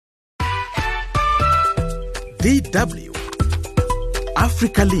DW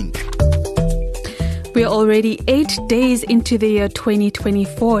AfricaLink. We're already 8 days into the year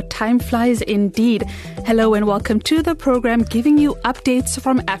 2024. Time flies indeed. Hello and welcome to the program giving you updates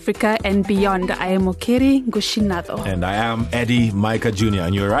from Africa and beyond. I am Okeri Ngushinado. And I am Eddie Micah Jr.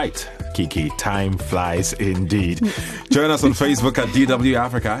 And you're right, Kiki, time flies indeed. Join us on Facebook at DW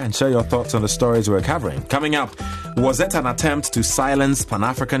Africa and share your thoughts on the stories we're covering. Coming up, was it an attempt to silence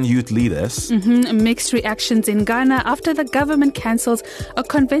pan-African youth leaders? Mixed reactions in Ghana after the government cancels a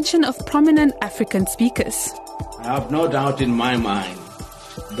convention of prominent African speakers. I have no doubt in my mind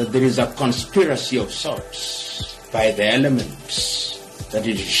that there is a conspiracy of sorts by the elements that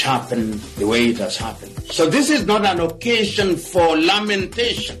it has happened the way it has happened. So this is not an occasion for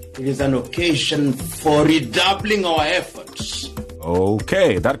lamentation. It is an occasion for redoubling our efforts.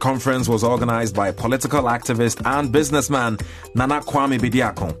 Okay, that conference was organized by political activist and businessman Nana Kwame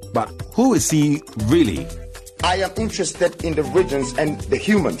Bediako. But who is he really? I am interested in the regions and the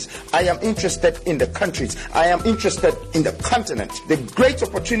humans. I am interested in the countries. I am interested in the continent. The great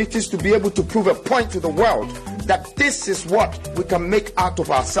opportunities to be able to prove a point to the world that this is what we can make out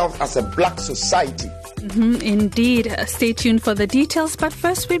of ourselves as a black society. Indeed. Stay tuned for the details, but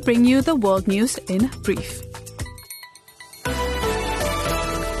first we bring you the world news in brief.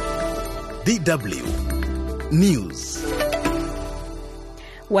 DW News.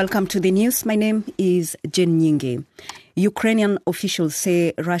 Welcome to the news. My name is Jen Nyingi. Ukrainian officials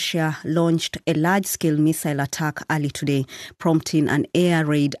say Russia launched a large-scale missile attack early today, prompting an air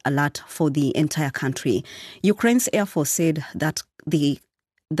raid alert for the entire country. Ukraine's Air Force said that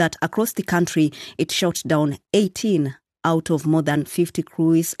across the country it shot down 18 out of more than 50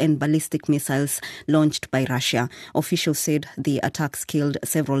 cruise and ballistic missiles launched by Russia. Officials said the attacks killed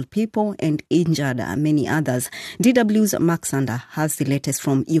several people and injured many others. DW's Mark Sander has the latest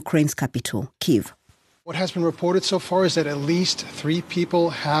from Ukraine's capital, Kyiv. What has been reported so far is that at least 3 people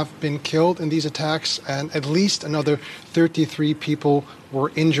have been killed in these attacks and at least another 33 people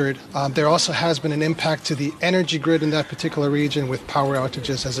were injured. There also has been an impact to the energy grid in that particular region with power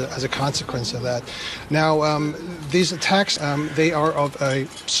outages as a consequence of that. Now, these attacks, they are of a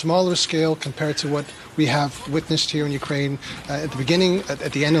smaller scale compared to what we have witnessed here in Ukraine at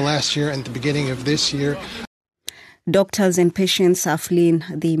the end of last year and the beginning of this year. Doctors and patients are fleeing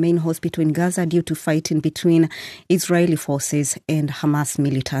the main hospital in Gaza due to fighting between Israeli forces and Hamas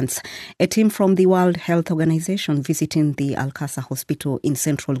militants. A team from the World Health Organization visiting the Al-Qasr hospital in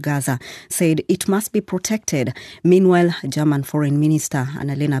central Gaza said it must be protected. Meanwhile, German Foreign Minister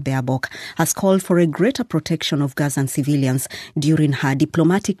Annalena Baerbock has called for a greater protection of Gazan civilians during her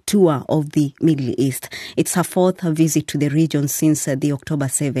diplomatic tour of the Middle East. It's her 4th visit to the region since the October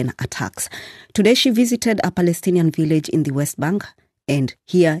 7 attacks. Today she visited a Palestinian village in the West Bank, and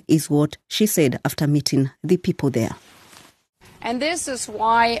here is what she said after meeting the people there. And this is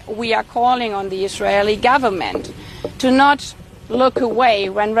why we are calling on the Israeli government to not look away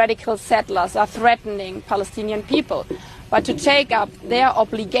when radical settlers are threatening Palestinian people, but to take up their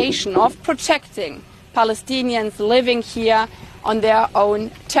obligation of protecting Palestinians living here on their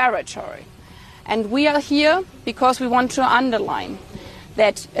own territory. And we are here because we want to underline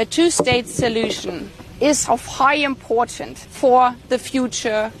that a two-state solution is of high importance for the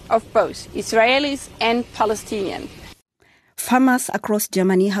future of both Israelis and Palestinians. Farmers across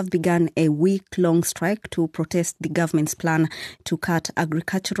Germany have begun a week-long strike to protest the government's plan to cut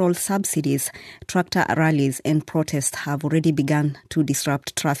agricultural subsidies. Tractor rallies and protests have already begun to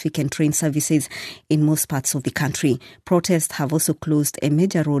disrupt traffic and train services in most parts of the country. Protests have also closed a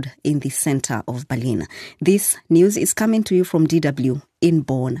major road in the center of Berlin. This news is coming to you from DW in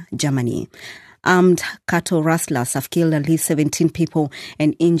Bonn, Germany. Armed cattle rustlers have killed at least 17 people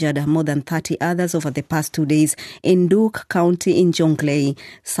and injured more than 30 others over the past 2 days in Duke County in Jonglei,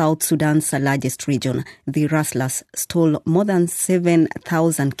 South Sudan's largest region. The rustlers stole more than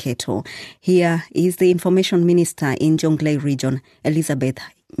 7,000 cattle. Here is the information minister in Jonglei region, Elizabeth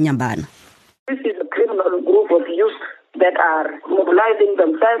Nyamban. This is a criminal group of youth that are mobilizing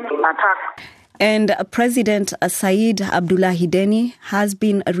themselves to attack. And President Said Abdullahi Deni has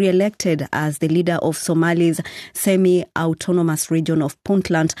been re-elected as the leader of Somali's semi-autonomous region of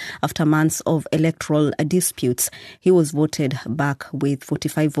Puntland after months of electoral disputes. He was voted back with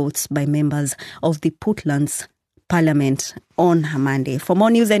 45 votes by members of the Puntland's Parliament on Monday. For more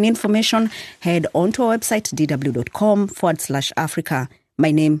news and information, head on to our website dw.com/Africa.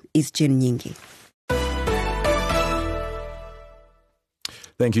 My name is Jen Nyingi.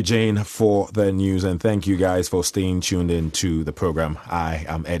 Thank you, Jane, for the news, and thank you guys for staying tuned in to the program. I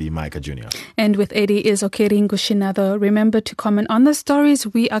am Eddie Micah Jr. And with Eddie is Okeringo Shinado. Remember to comment on the stories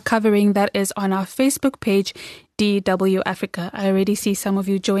we are covering. That is on our Facebook page, DW Africa. I already see some of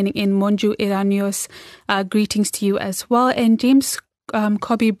you joining in. Monju Iranios, greetings to you as well. And James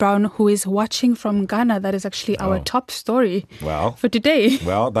Kobe Brown, who is watching from Ghana. That is actually our top story for today.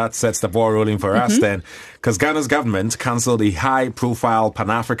 Well, that sets the ball rolling for us then, because Ghana's government cancelled a high-profile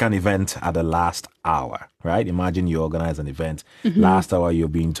Pan-African event at the last hour, right? Imagine you organize an event, last hour you're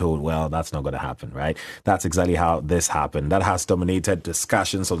being told, well, that's not going to happen, right? That's exactly how this happened. That has dominated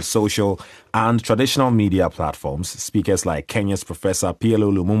discussions on social and traditional media platforms. Speakers like Kenya's Professor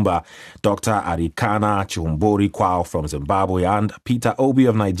PLO Lumumba, Dr. Arikana Chihumbori Kwao from Zimbabwe, and Peter Obi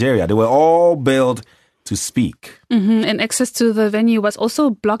of Nigeria, they were all billed to speak. And access to the venue was also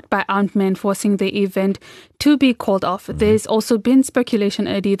blocked by armed men, forcing the event to be called off. There's also been speculation,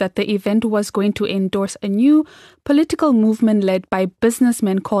 Eddie, that the event was going to endorse a new political movement led by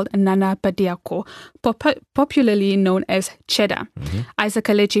businessmen called Nana Bediako, popularly known as Cheddar. Isaac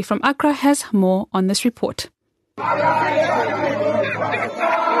Alechi from Accra has more on this report.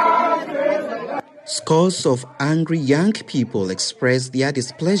 Scores of angry young people expressed their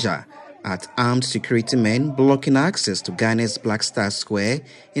displeasure at armed security men blocking access to Ghana's Black Star Square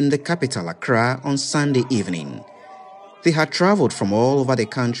in the capital, Accra, on Sunday evening. They had traveled from all over the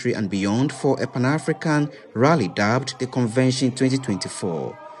country and beyond for a Pan-African rally dubbed the Convention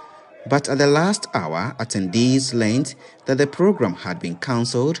 2024. But at the last hour, attendees learned that the program had been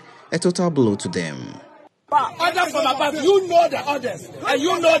cancelled, a total blow to them. Orders from above, you know the orders, and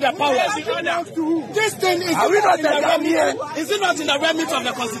you know the powers. This thing is not in the remit of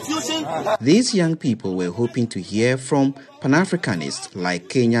the Constitution. These young people were hoping to hear from Pan-Africanists like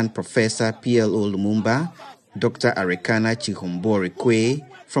Kenyan Professor PLO Lumumba, Dr. Arikana Chihumbori Kwao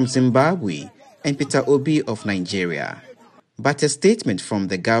from Zimbabwe, and Peter Obi of Nigeria. But a statement from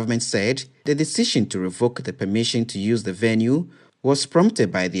the government said the decision to revoke the permission to use the venue was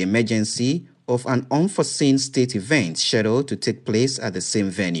prompted by the emergency of an unforeseen state event scheduled to take place at the same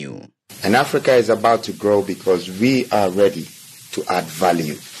venue. And Africa is about to grow because we are ready to add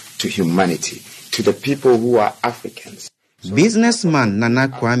value to humanity, to the people who are Africans. Businessman Nana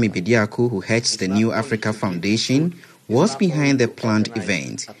Kwame Bediako, who heads the New Africa Foundation, was behind the planned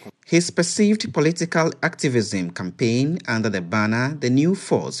event. His perceived political activism campaign under the banner The New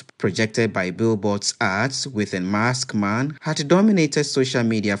Force, projected by billboards ads with a masked man, had dominated social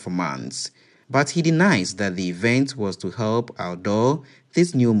media for months. But he denies that the event was to help outdoor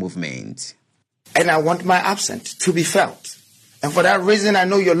this new movement. And I want my absence to be felt. And for that reason, I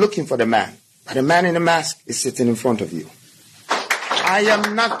know you're looking for the man. But the man in the mask is sitting in front of you. I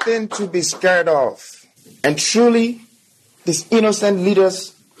am nothing to be scared of. And truly, these innocent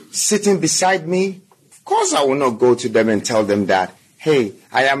leaders sitting beside me, of course I will not go to them and tell them that, hey,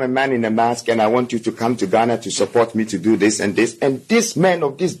 I am a man in a mask and I want you to come to Ghana to support me to do this and this. And this man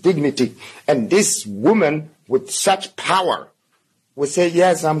of this dignity and this woman with such power will say,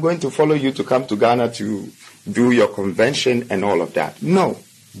 yes, I'm going to follow you to come to Ghana to do your convention and all of that. No.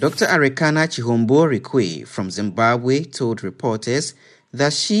 Dr. Arikana Chihumbori Kwao from Zimbabwe told reporters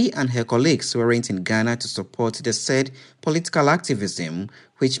that she and her colleagues weren't in Ghana to support the said political activism,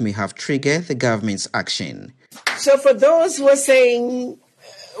 which may have triggered the government's action. So for those who are saying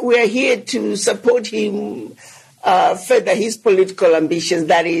we're here to support him, further his political ambitions,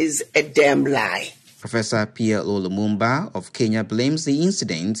 that is a damn lie. Professor PLO Lumumba of Kenya blames the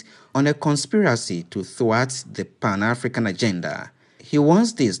incident on a conspiracy to thwart the Pan-African agenda. He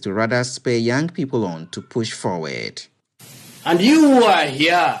wants this to rather spur young people on to push forward. And you who are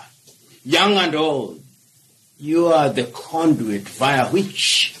here, young and old, you are the conduit via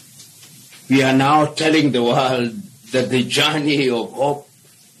which we are now telling the world that the journey of hope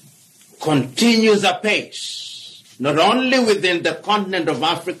continues apace, not only within the continent of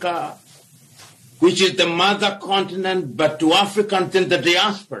Africa, which is the mother continent, but to Africans in the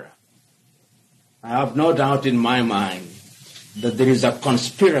diaspora. I have no doubt in my mind that there is a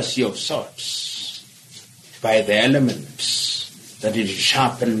conspiracy of sorts by the elements that it has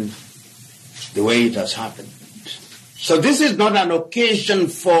happened the way it has happened. So this is not an occasion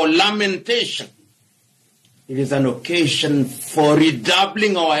for lamentation. It is an occasion for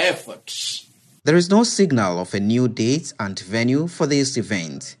redoubling our efforts. There is no signal of a new date and venue for this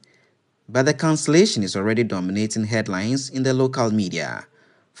event, but the cancellation is already dominating headlines in the local media.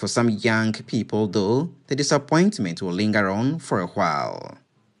 For some young people, though, the disappointment will linger on for a while.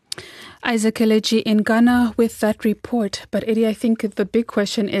 Isaac Alechi in Ghana with that report. But Eddie, I think the big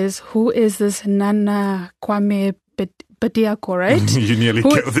question is, who is this Nana Kwame Bediako, right? You nearly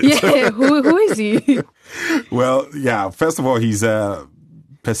killed it. Yeah, who is he? Well, yeah, first of all, he's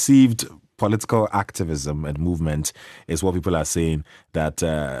perceived political activism and movement is what people are saying that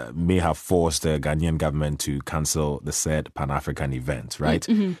may have forced the Ghanaian government to cancel the said pan-African event, right?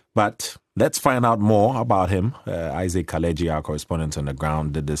 Mm-hmm. But let's find out more about him. Isaac Kaleji, our correspondent on the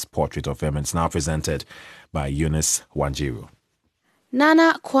ground, did this portrait of him, and it's now presented by Eunice Wanjiru.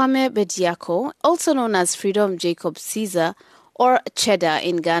 Nana Kwame Bediako, also known as Freedom Jacob Caesar or Cheddar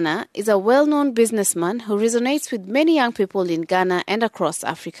in Ghana, is a well-known businessman who resonates with many young people in Ghana and across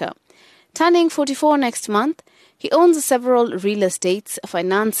Africa. Turning 44 next month, he owns several real estates,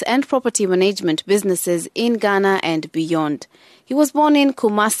 finance and property management businesses in Ghana and beyond. He was born in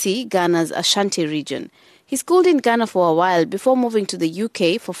Kumasi, Ghana's Ashanti region. He schooled in Ghana for a while before moving to the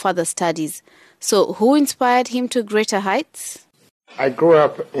UK for further studies. So who inspired him to greater heights? I grew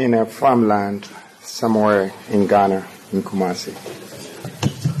up in a farmland somewhere in Ghana, in Kumasi.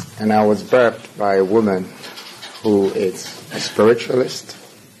 And I was birthed by a woman who is a spiritualist.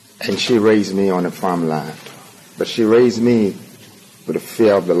 And she raised me on a farmland. But she raised me with the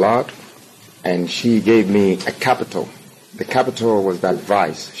fear of the Lord, and she gave me a capital. The capital was the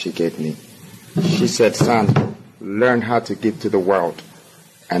advice she gave me. She said, son, learn how to give to the world,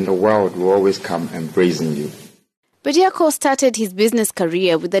 and the world will always come embracing you. Bediako started his business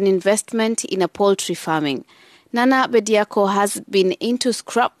career with an investment in a poultry farming. Nana Bediako has been into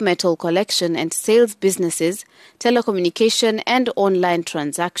scrap metal collection and sales businesses, telecommunication and online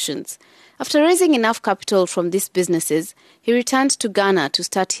transactions. After raising enough capital from these businesses, he returned to Ghana to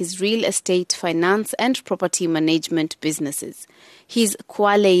start his real estate, finance and property management businesses. His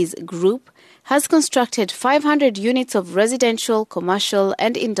Kwale's group has constructed 500 units of residential, commercial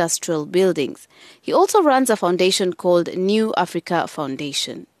and industrial buildings. He also runs a foundation called New Africa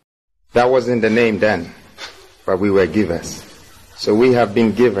Foundation. That wasn't the name then. But we were givers. So we have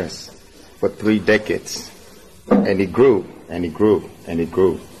been givers for 3 decades. And it grew, and it grew, and it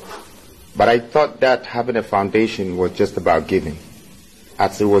grew. But I thought that having a foundation was just about giving.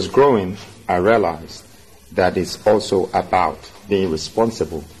 As it was growing, I realized that it's also about being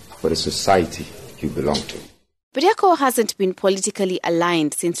responsible for the society you belong to. Bediako hasn't been politically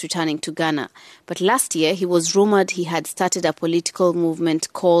aligned since returning to Ghana. But last year, he was rumored he had started a political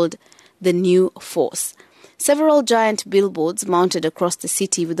movement called the New Force. Several giant billboards mounted across the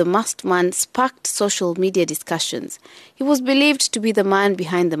city with the masked man sparked social media discussions. He was believed to be the man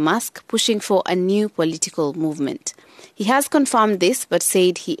behind the mask, pushing for a new political movement. He has confirmed this, but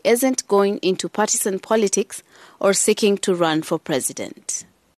said he isn't going into partisan politics or seeking to run for president.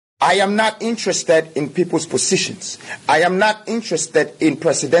 I am not interested in people's positions. I am not interested in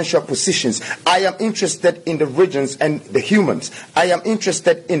presidential positions. I am interested in the regions and the humans. I am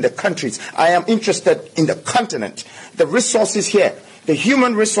interested in the countries. I am interested in the continent. The resources here, the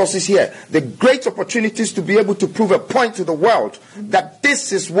human resources here, the great opportunities to be able to prove a point to the world that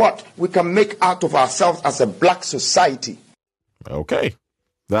this is what we can make out of ourselves as a black society. Okay.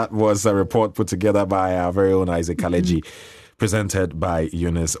 That was a report put together by our very own Isaac Kaleji. Presented by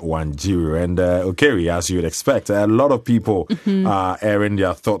Eunice Wanjiru. And Okeri, as you would expect, a lot of people are airing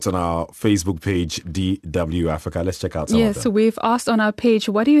their thoughts on our Facebook page, DW Africa. Let's check out some of them. Yes, so we've asked on our page,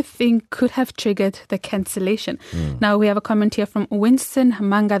 what do you think could have triggered the cancellation? Now, we have a comment here from Winston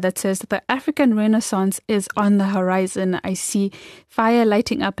Manga that says, the African Renaissance is on the horizon. I see fire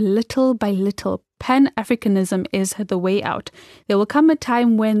lighting up little by little. Pan-Africanism is the way out. There will come a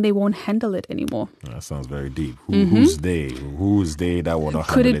time when they won't handle it anymore. That sounds very deep. Who's they? Who's they that will not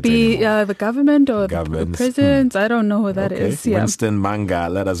handle it anymore? Could it be the government or the presidents? I don't know who that is. Yeah. Winston Manga,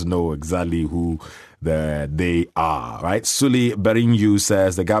 let us know exactly who they are, right? Suli Berinyu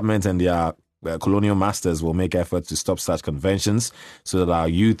says the government and their colonial masters will make efforts to stop such conventions so that our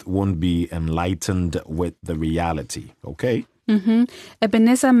youth won't be enlightened with the reality. Okay.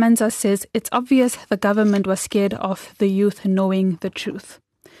 Ebenezer Menza says, it's obvious the government was scared of the youth knowing the truth.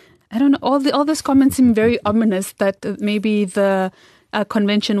 I don't know, all these comments seem very ominous that maybe the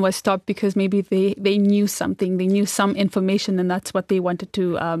convention was stopped because maybe they knew something, they knew some information, and that's what they wanted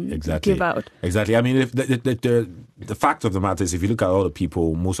to give out. Exactly. I mean, if the fact of the matter is, if you look at all the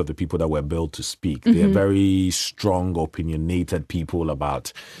people, most of the people that were billed to speak, they're very strong, opinionated people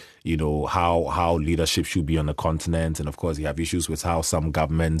about how leadership should be on the continent. And of course, you have issues with how some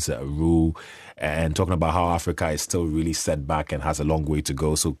governments rule, and talking about how Africa is still really set back and has a long way to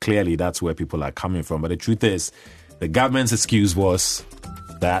go. So clearly that's where people are coming from. But the truth is, the government's excuse was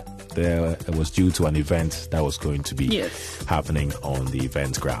that it was due to an event that was going to be happening on the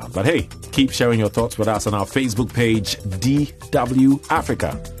event ground. But hey, keep sharing your thoughts with us on our Facebook page, DW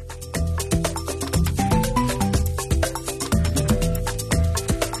Africa.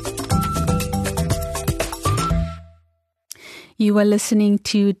 You are listening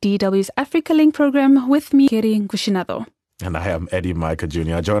to DW's AfricaLink program with me, Keri Ngushinado. And I am Eddie Micah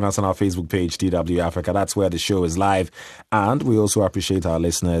Jr. Join us on our Facebook page, DW Africa. That's where the show is live. And we also appreciate our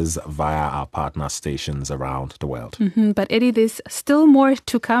listeners via our partner stations around the world. But Eddie, there's still more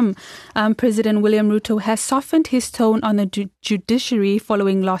to come. President William Ruto has softened his tone on the judiciary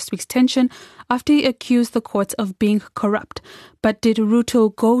following last week's tension after he accused the courts of being corrupt. But did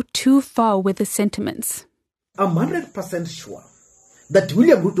Ruto go too far with his sentiments? I'm 100% sure that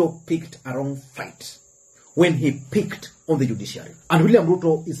William Ruto picked a wrong fight when he picked on the judiciary. And William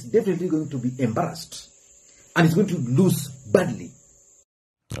Ruto is definitely going to be embarrassed and is going to lose badly.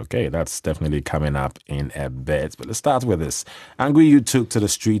 Okay, that's definitely coming up in a bit. But let's start with this. Angry youth took to the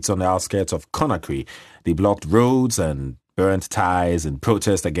streets on the outskirts of Conakry. They blocked roads and burnt ties in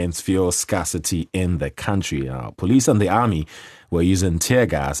protest against fuel scarcity in the country. Now, police and the army were using tear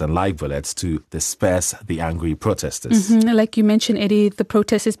gas and live bullets to disperse the angry protesters. Like you mentioned, Eddie, the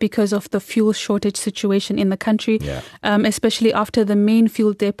protest is because of the fuel shortage situation in the country, especially after the main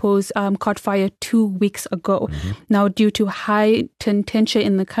fuel depots caught fire 2 weeks ago. Now, due to high tension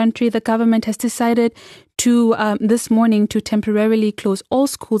in the country, the government has decided to this morning to temporarily close all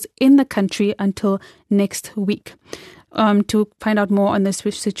schools in the country until next week. To find out more on this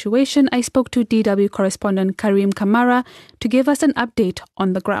situation, I spoke to DW correspondent Karim Kamara to give us an update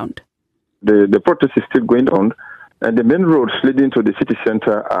on the ground. The protest is still going on, and the main roads leading to the city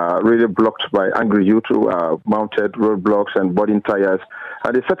center are really blocked by angry youth who are mounted roadblocks and burning tires.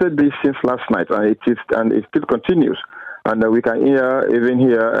 And they started this since last night, and it still continues. And we can even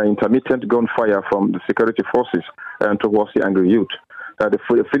hear intermittent gunfire from the security forces towards the angry youth. The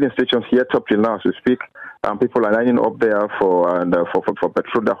filling stations here up till now, as we speak, people are lining up there for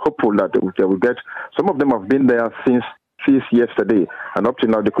petrol. They're hopeful that they will get. Some of them have been there since yesterday, and up till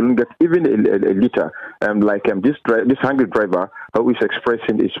now they couldn't get even a liter. This hungry driver who is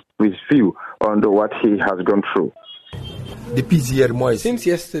expressing his view on what he has gone through. Since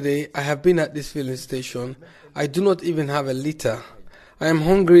yesterday, I have been at this filling station. I do not even have a liter. I am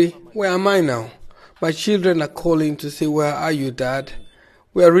hungry. Where am I now? My children are calling to say, "Where are you, Dad?"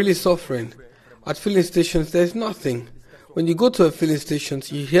 We are really suffering. At filling stations, there is nothing. When you go to a filling station,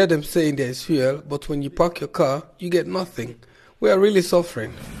 you hear them saying there is fuel, but when you park your car, you get nothing. We are really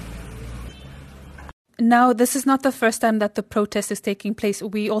suffering. Now, this is not the first time that the protest is taking place.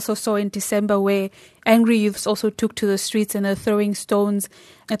 We also saw in December where angry youths also took to the streets and are throwing stones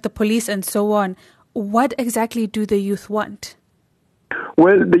at the police and so on. What exactly do the youth want?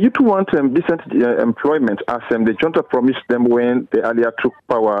 Well, the youth want decent employment, as the junta promised them when they earlier took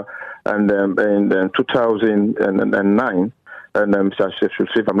power in 2009. And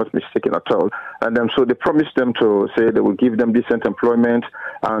if I'm not mistaken at all. And so they promised them to say they will give them decent employment,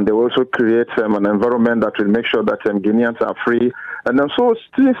 and they will also create an environment that will make sure that Guineans are free. And so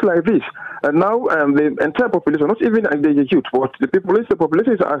things like this. And now the entire population, not even the youth, but the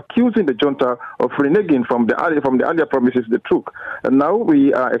population is accusing the junta of reneging from the earlier promises they took. And now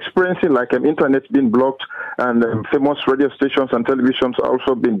we are experiencing internet being blocked, and famous radio stations and televisions are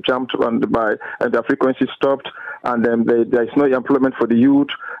also being jumped by the frequency stopped, and there is no employment for the youth,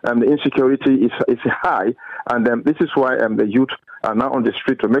 and the insecurity is high, and this is why the youth are now on the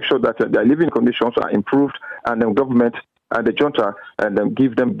street to make sure that their living conditions are improved, and the government and the junta and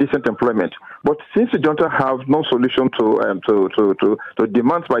give them decent employment. But since the junta have no solution to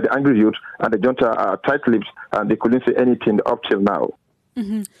demands by the angry youth, and the junta are tight-lipped and they couldn't say anything up till now.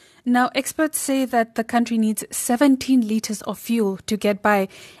 Now, experts say that the country needs 17 liters of fuel to get by.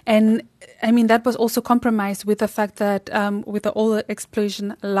 And I mean, that was also compromised with the fact that with the oil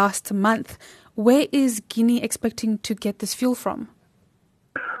explosion last month. Where is Guinea expecting to get this fuel from?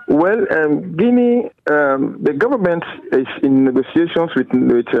 Well, Guinea, the government is in negotiations with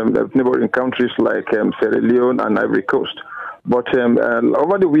neighboring countries like Sierra Leone and Ivory Coast. But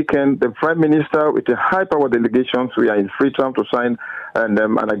over the weekend, the Prime Minister, with a high-power delegation, we are in Freetown to sign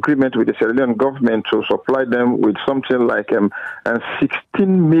an agreement with the Sierra Leone government to supply them with something like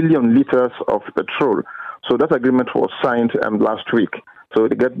 16 million liters of petrol. So that agreement was signed last week. So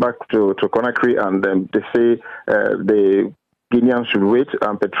they get back to Conakry, and they say the Guineans should wait,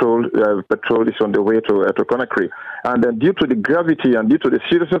 and petrol is on the way to Conakry. And due to the gravity and due to the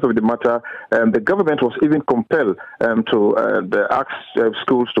seriousness of the matter, the government was even compelled to ask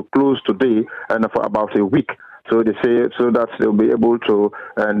schools to close today and for about a week. So they say so that they'll be able to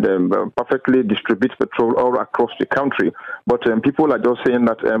perfectly distribute petrol all across the country. But people are just saying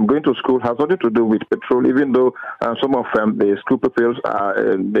that going to school has nothing to do with petrol, even though some of the school pupils are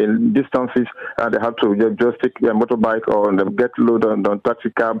in distances and they have to just take their motorbike or get loaded on taxi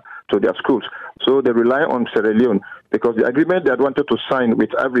cab to their schools. So they rely on Sierra Leone because the agreement they had wanted to sign with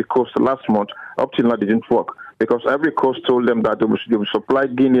Ivory Coast last month up till now didn't work. Because Ivory Coast told them that they will supply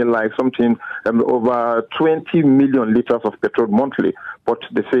Guinea like something over 20 million liters of petrol monthly, but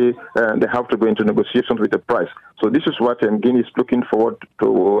they say they have to go into negotiations with the price. So this is what Guinea is looking forward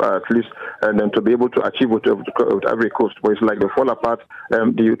to at least, and then to be able to achieve with Ivory Coast, but it's like they fall apart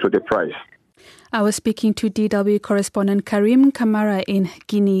due to the price. I was speaking to DW correspondent Karim Kamara in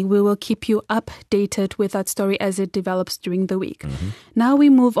Guinea. We will keep you updated with that story as it develops during the week. Now we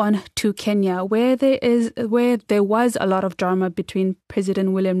move on to Kenya, where there was a lot of drama between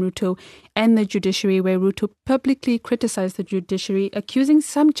President William Ruto and the judiciary, where Ruto publicly criticized the judiciary, accusing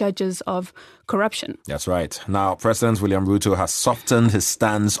some judges of corruption. That's right. Now, President William Ruto has softened his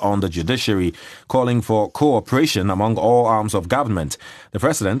stance on the judiciary, calling for cooperation among all arms of government. The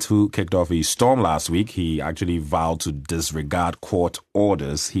president, who kicked off a storm last week, he actually vowed to disregard court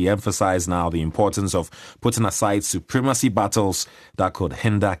orders. He emphasized now the importance of putting aside supremacy battles that could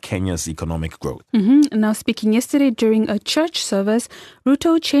hinder Kenya's economic growth. Now, speaking yesterday during a church service,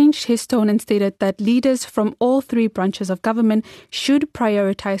 Ruto changed his tone and stated that leaders from all three branches of government should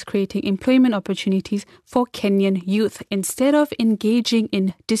prioritize creating employment opportunities for Kenyan youth instead of engaging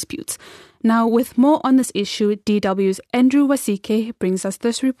in disputes. Now, with more on this issue, DW's Andrew Wasike brings us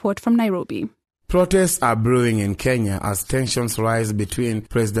this report from Nairobi. Protests are brewing in Kenya as tensions rise between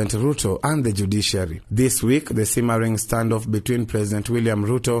President Ruto and the judiciary. This week, the simmering standoff between President William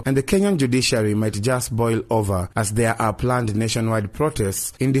Ruto and the Kenyan judiciary might just boil over as there are planned nationwide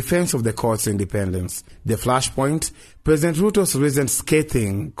protests in defense of the court's independence. The flashpoint, President Ruto's recent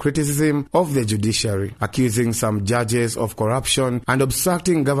scathing criticism of the judiciary, accusing some judges of corruption and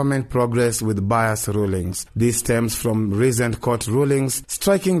obstructing government progress with biased rulings. This stems from recent court rulings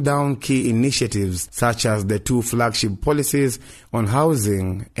striking down key initiatives such as the two flagship policies on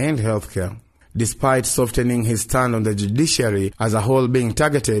housing and healthcare. Despite softening his stand on the judiciary as a whole being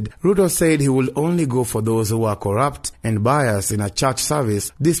targeted, Ruto said he will only go for those who are corrupt and biased in a church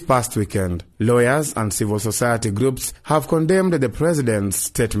service this past weekend. Lawyers and civil society groups have condemned the president's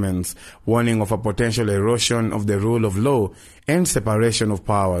statements, warning of a potential erosion of the rule of law and separation of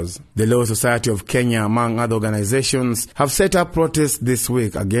powers. The Law Society of Kenya, among other organizations, have set up protests this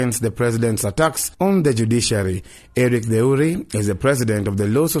week against the president's attacks on the judiciary. Eric Deuri is the president of the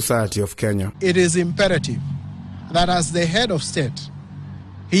Law Society of Kenya. It is imperative that as the head of state,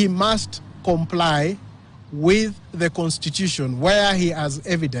 he must comply with the constitution where he has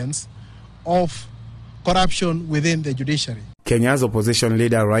evidence of corruption within the judiciary. Kenya's opposition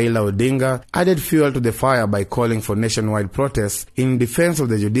leader Raila Odinga added fuel to the fire by calling for nationwide protests in defense of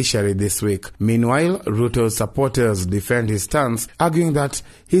the judiciary this week. Meanwhile, Ruto's supporters defend his stance, arguing that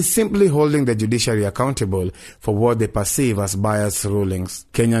he's simply holding the judiciary accountable for what they perceive as biased rulings.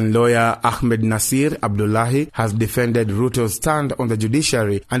 Kenyan lawyer Ahmed Nasir Abdullahi has defended Ruto's stand on the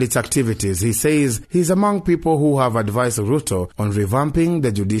judiciary and its activities. He says he's among people who have advised Ruto on revamping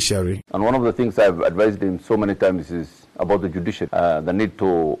the judiciary. And one of the things I've advised him so many times is about the judiciary, the need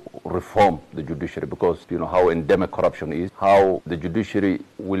to reform the judiciary, because you know how endemic corruption is, how the judiciary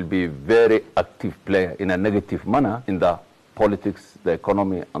will be very active player in a negative manner in the politics, the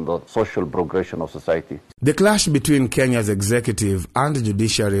economy, and the social progression of society. The clash between Kenya's executive and the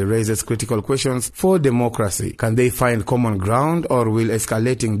judiciary raises critical questions for democracy. Can they find common ground, or will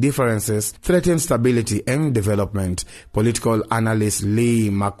escalating differences threaten stability and development? Political analyst Lee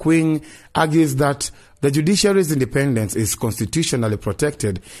McQueen argues that the judiciary's independence is constitutionally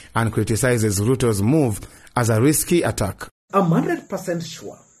protected and criticizes Ruto's move as a risky attack. I'm 100%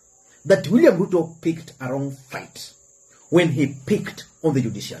 sure that William Ruto picked a wrong fight when he picked on the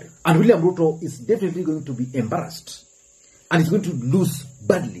judiciary. And William Ruto is definitely going to be embarrassed and is going to lose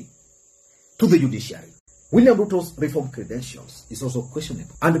badly to the judiciary. William Ruto's reform credentials is also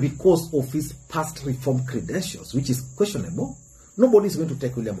questionable. And because of his past reform credentials, which is questionable, nobody is going to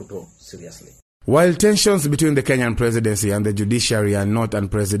take William Ruto seriously. While tensions between the Kenyan presidency and the judiciary are not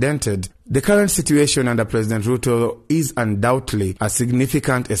unprecedented, the current situation under President Ruto is undoubtedly a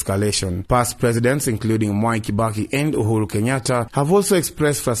significant escalation. Past presidents, including Mwai Kibaki and Uhuru Kenyatta, have also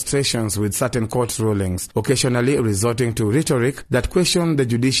expressed frustrations with certain court rulings, occasionally resorting to rhetoric that questioned the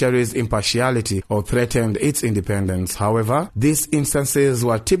judiciary's impartiality or threatened its independence. However, these instances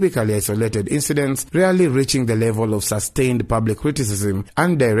were typically isolated incidents, rarely reaching the level of sustained public criticism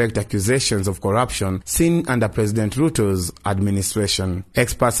and direct accusations of corruption seen under President Ruto's administration.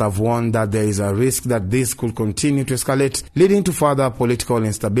 Experts have warned that there is a risk that this could continue to escalate, leading to further political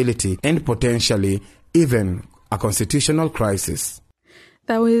instability and potentially even a constitutional crisis.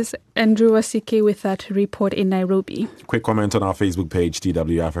 That was Andrew Wasike with that report in Nairobi. Quick comment on our Facebook page,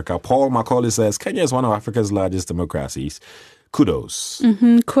 DW Africa. Paul Macaulay says, Kenya is one of Africa's largest democracies. Kudos.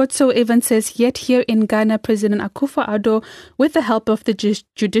 Kotso Evans says, yet here in Ghana, President Akufo-Addo, with the help of the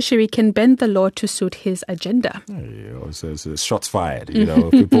judiciary, can bend the law to suit his agenda. It's shots fired.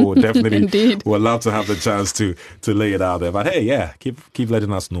 People would definitely would love to have the chance to lay it out there. But hey, yeah, keep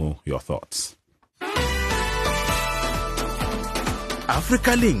letting us know your thoughts.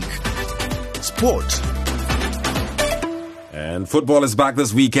 AfricaLink Sport. And football is back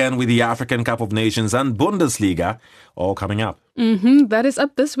this weekend with the African Cup of Nations and Bundesliga all coming up. That is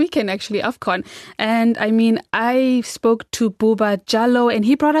up this weekend, actually, AFCON. And I spoke to Buba Jallo, and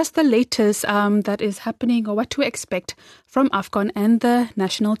he brought us the latest that is happening, or what to expect from AFCON and the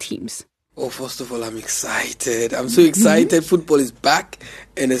national teams. Oh, first of all, I'm excited. I'm so excited. Football is back,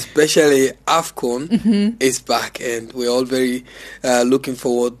 and especially AFCON is back. And we're all very looking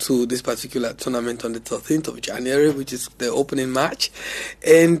forward to this particular tournament on the 13th of January, which is the opening match.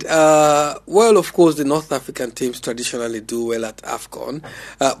 And, of course, the North African teams traditionally do well at AFCON.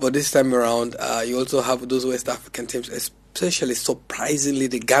 But this time around, you also have those West African teams, especially, surprisingly,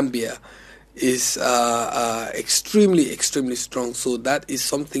 the Gambia is extremely strong. So that is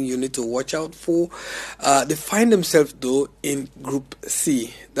something you need to watch out for. They find themselves, though, in Group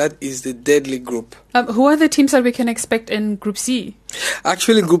C. That is the deadly group. Who are the teams that we can expect in Group C?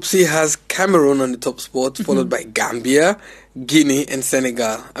 Actually, Group C has Cameroon on the top spot, followed by Gambia, Guinea, and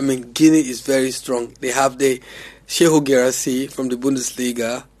Senegal. Guinea is very strong. They have the Shehu Guirassy from the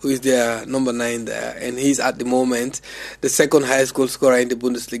Bundesliga, who is their number 9 there, and he's at the moment the second highest goal scorer in the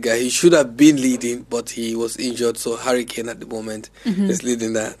Bundesliga. He should have been leading, but he was injured, so Harry Kane at the moment is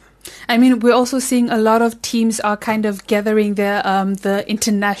leading that. We're also seeing a lot of teams are kind of gathering their the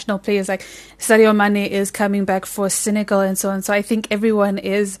international players, like Sadio Mane is coming back for Senegal and so on. So I think everyone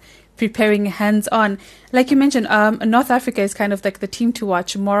is preparing hands-on. Like you mentioned, North Africa is kind of like the team to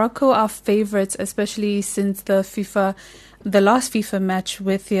watch. Morocco are favorites, especially since the last FIFA match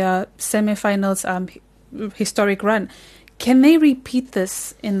with their semi-finals historic run. Can they repeat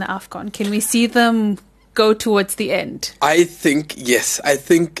this in the AFCON? Can we see them go towards the end? I think yes. I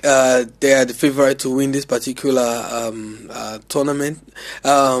think they are the favorite to win this particular tournament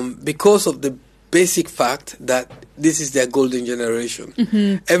because of the basic fact that this is their golden generation.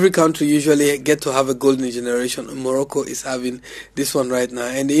 Every country usually get to have a golden generation. Morocco is having this one right now.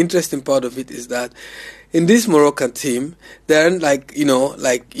 And the interesting part of it is that in this Moroccan team, they're you'd say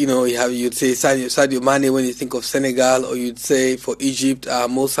Sadio Mane when you think of Senegal, or you'd say for Egypt,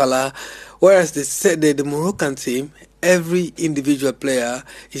 Mo Salah. Whereas the Moroccan team, every individual player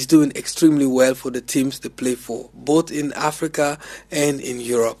is doing extremely well for the teams they play for, both in Africa and in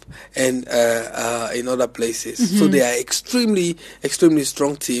Europe and in other places. So they are extremely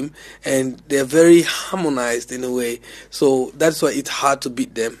strong team, and they're very harmonized in a way. So that's why it's hard to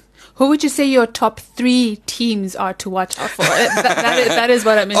beat them. Who would you say your top 3 teams are to watch out for? that is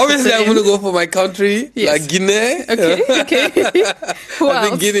what I'm interested Obviously, I'm in. going to go for my country, like Guinea. Okay. Who I else?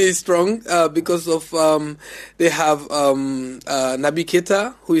 think Guinea is strong because of they have Naby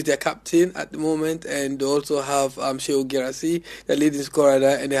Keita, who is their captain at the moment, and they also have Shehu Guirassy, the leading scorer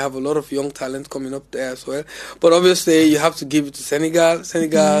there, and they have a lot of young talent coming up there as well. But obviously, you have to give it to Senegal.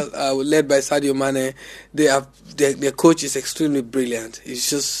 Senegal, led by Sadio Mane, their coach is extremely brilliant. He's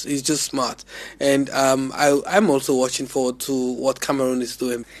just smart, and I'm also watching forward to what Cameroon is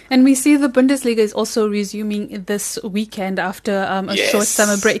doing. And we see the Bundesliga is also resuming this weekend after a short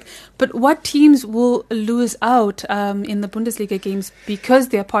summer break. But what teams will lose out in the Bundesliga games because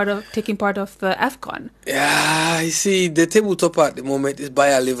they're taking part of the AFCON? Yeah, I see. The table topper at the moment is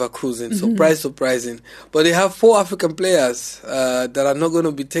Bayer Leverkusen. Surprising. But they have 4 African players that are not going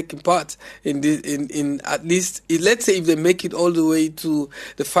to be taking part in at least, let's say if they make it all the way to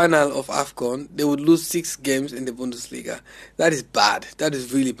the final of AFCON, they would lose 6 games in the Bundesliga. That is bad. That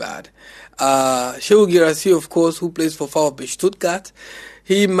is really bad. Shehu Guirassy, of course, who plays for VfB Stuttgart,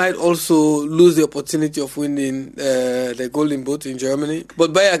 he might also lose the opportunity of winning the Golden Boot in Germany.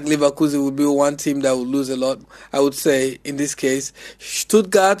 But Bayer Leverkusen would be one team that would lose a lot. I would say, in this case,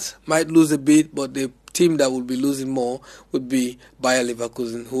 Stuttgart might lose a bit, but the team that would be losing more would be Bayer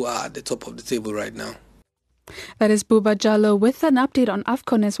Leverkusen, who are at the top of the table right now. That is Buba Jallo with an update on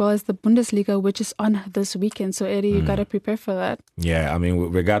AFCON as well as the Bundesliga, which is on this weekend. So, Eddie, you got to prepare for that. Yeah,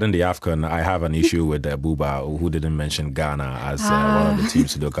 regarding the AFCON, I have an issue with Buba, who didn't mention Ghana as one of the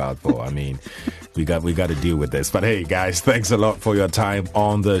teams to look out for. We got to deal with this. But hey, guys, thanks a lot for your time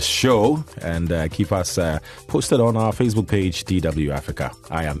on the show, and keep us posted on our Facebook page, DW Africa.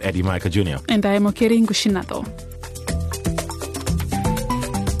 I am Eddie Micah Jr. And I am Okeri Ngushinato.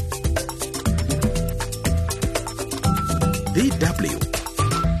 DW.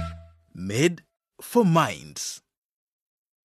 Made for minds.